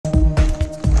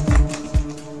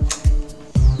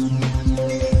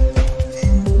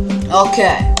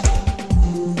Okay.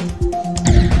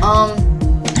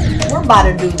 We're about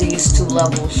to do these 2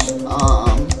 levels.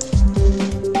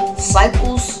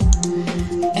 Cycles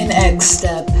and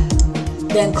xStep.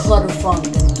 Then Clutter Funk,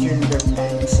 then Gear and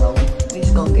Dirtbag. So we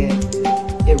just gonna get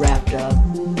it wrapped up.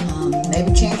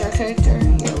 Maybe change our character.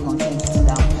 Yeah, we're gonna change it to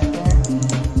down right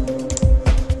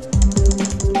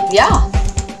there. Yeah.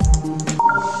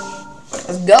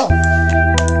 Let's go.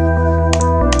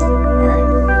 Alright.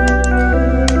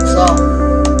 So,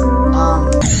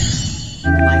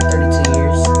 in like 32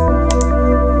 years.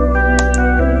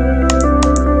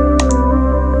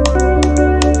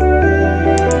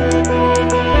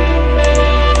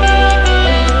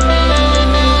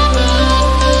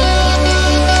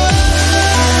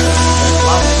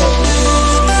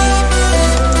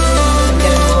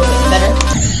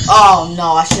 Oh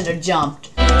no, I should have jumped.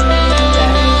 Okay.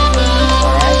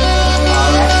 Alright.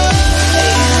 Alright.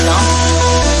 Hey, jump.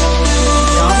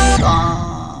 Jump.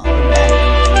 Back.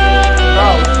 Bro.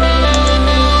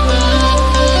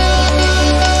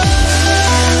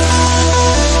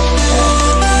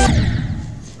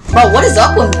 Bro, what is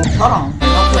up with me? Hold on.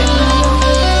 Don't play me right now.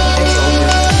 It's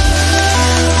over.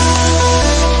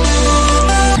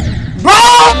 Bro!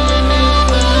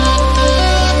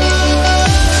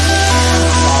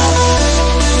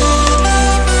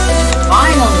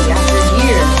 Finally, after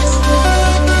years.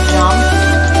 Jump.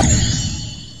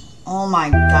 Oh my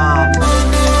god.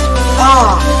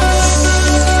 Ah.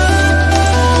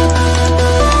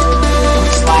 I'm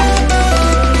slacking.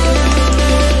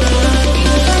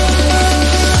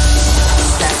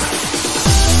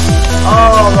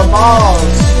 Oh, the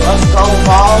balls. Let's go,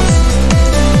 balls.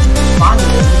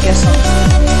 Finally, we get some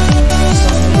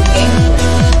new gameplay.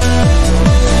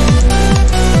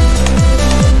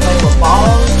 Play with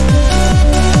balls.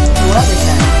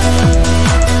 Everything.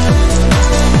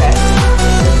 Okay.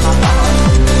 It's not that hard.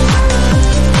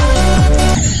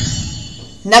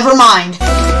 Never mind.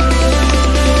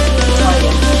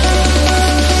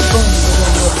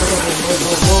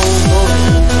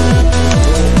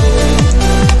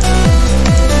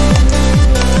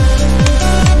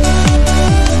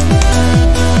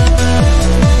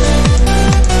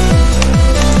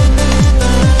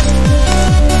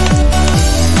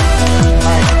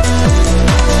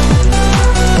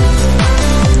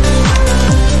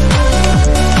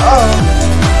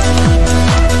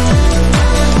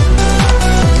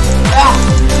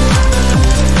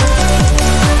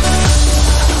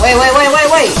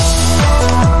 Wait.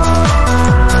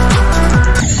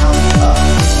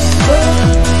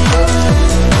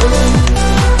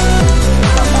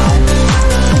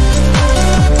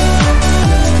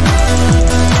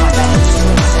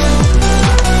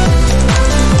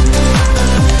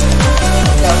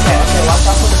 Okay, watch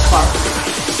out for this part.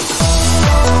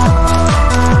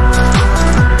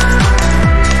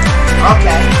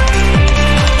 Okay.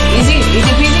 Easy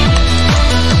peasy?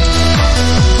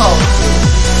 Oh,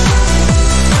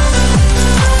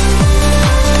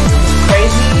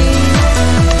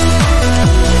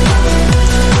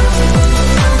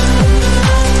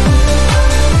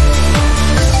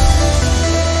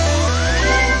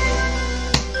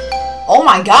 oh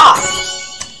my god!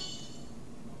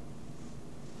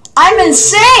 I'm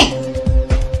insane!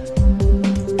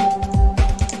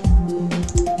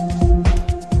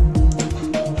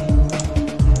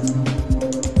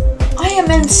 I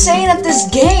am insane at this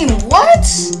game. What?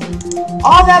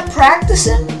 All that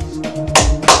practicing?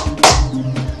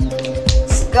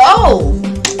 Let's go!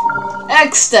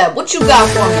 xStep, what you got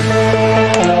for me?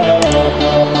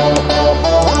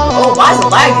 Oh, why is it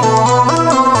lagging?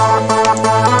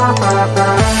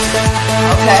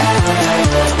 Okay.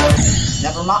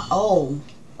 Never mind. Oh,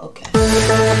 okay.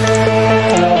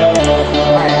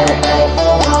 Alright.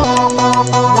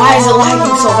 Why is it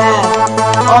lagging so bad?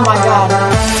 Oh my god.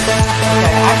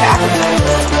 Okay, I can do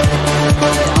this.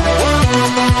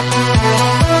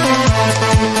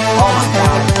 Oh my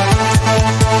god.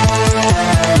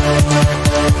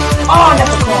 Oh, I got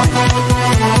the coin.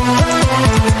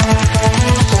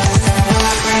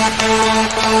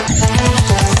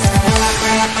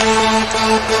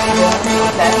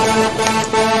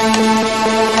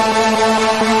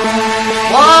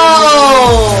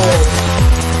 Whoa!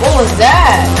 What was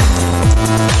that?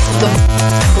 The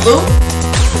blue?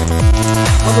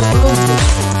 What the blue do?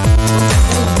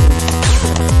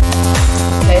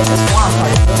 Okay, this one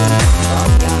part is blue.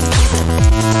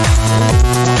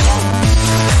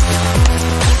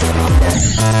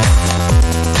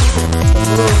 The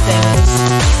blue thing is...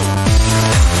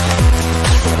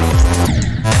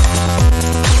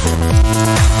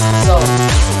 So,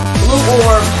 blue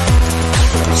orb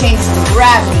changes the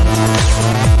gravity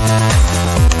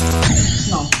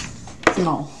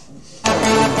No.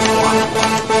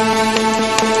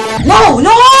 No,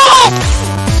 no!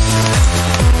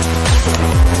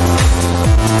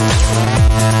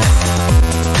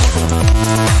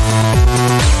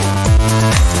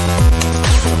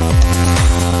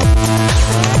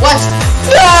 What?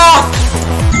 Ah!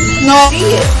 No.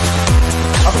 See it.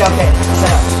 Okay, okay.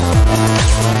 Shut up.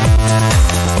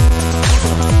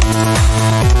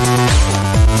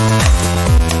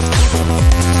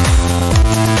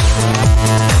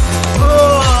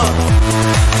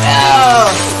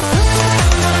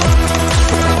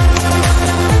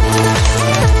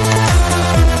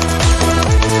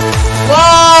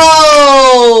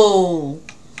 Whoa!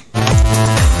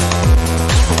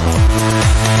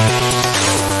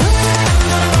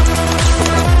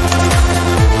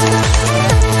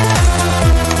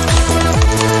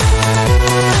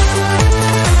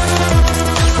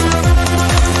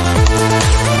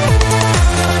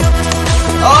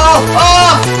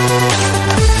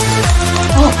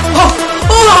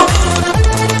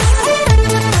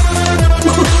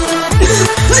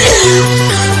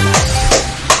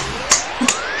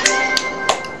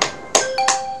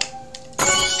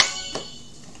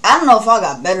 I don't know if I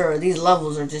got better or these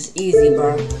levels are just easy,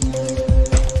 bro.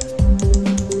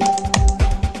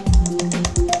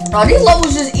 Are these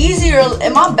levels just easy or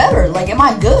am I better? Like, am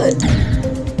I good?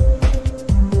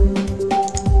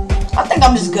 I think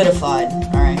I'm just goodified.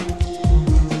 Alright.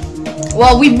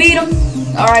 Well, we beat them.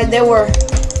 Alright, they were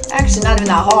actually not even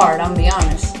that hard, I'm gonna be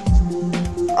honest.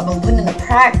 I've been putting in the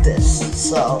practice,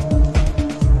 so.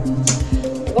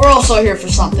 We're also here for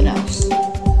something else.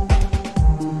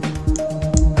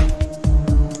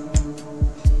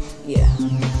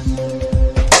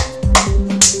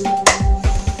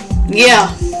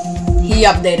 Yeah, he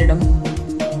updated them.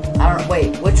 I don't know.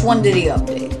 Wait, which one did he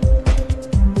update?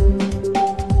 I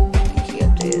think he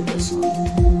updated this one.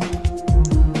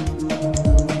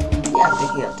 Yeah, I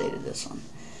think he updated this one.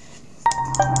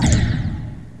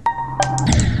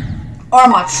 Or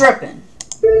am I tripping?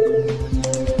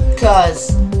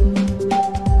 Because.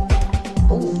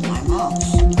 Oh, my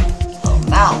mouse. Oh,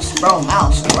 mouse, bro,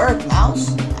 mouse. Work,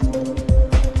 mouse.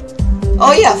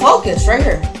 Oh, yeah, focus right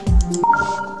here.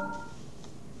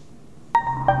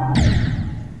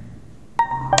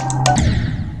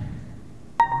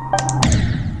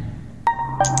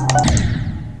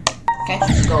 Can't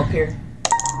you just go up here?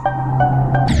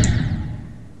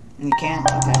 You can't?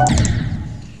 Okay.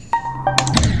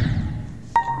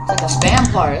 It's like a spam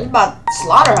part. It's about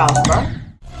Slaughterhouse, bro.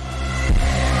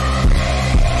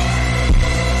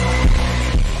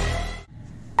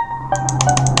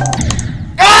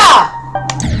 Ah!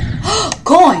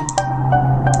 Coin!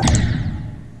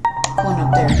 Coin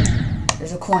up there.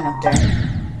 There's a coin up there.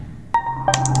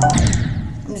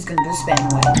 I'm just gonna do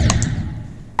spam away.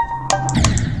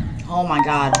 Oh my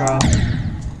god, bro.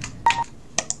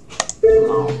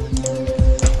 No.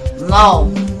 No.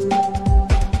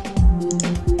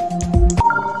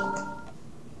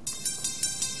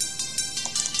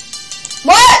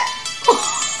 What?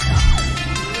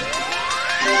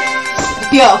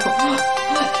 Yo.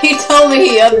 He told me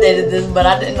he updated this, but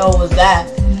I didn't know it was that.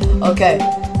 Okay.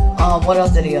 What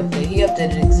else did he update? He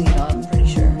updated Xeno, I'm pretty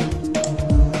sure.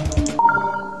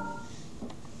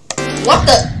 What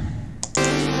the?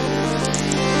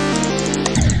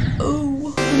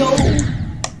 No.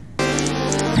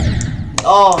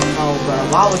 Oh no, bro.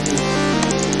 Why would you?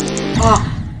 Ah.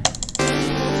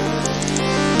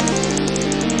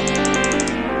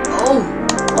 Oh.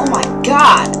 Oh my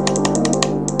god.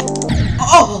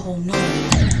 Oh no.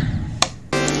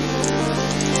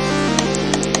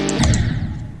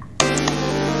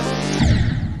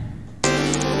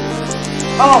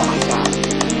 Oh my god.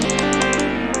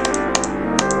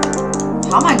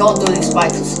 How am I going through these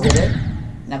spikes to spit it?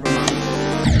 Never mind.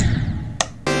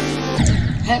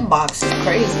 Hitbox is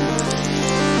crazy.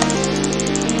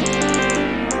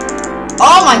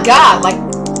 Oh my god, like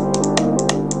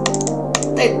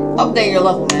they update your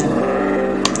level, man.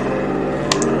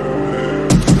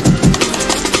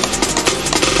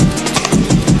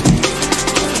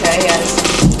 Okay, yes.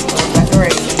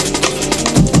 Decoration.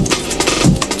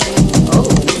 Oh,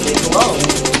 big glow.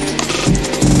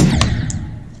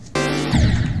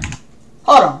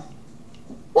 Hold on.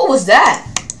 What was that?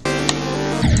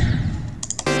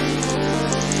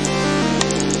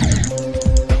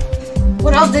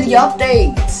 What else did he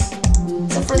update?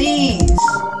 Except for these.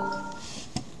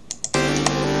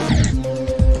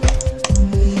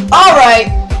 Alright.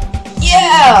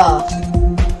 Yeah.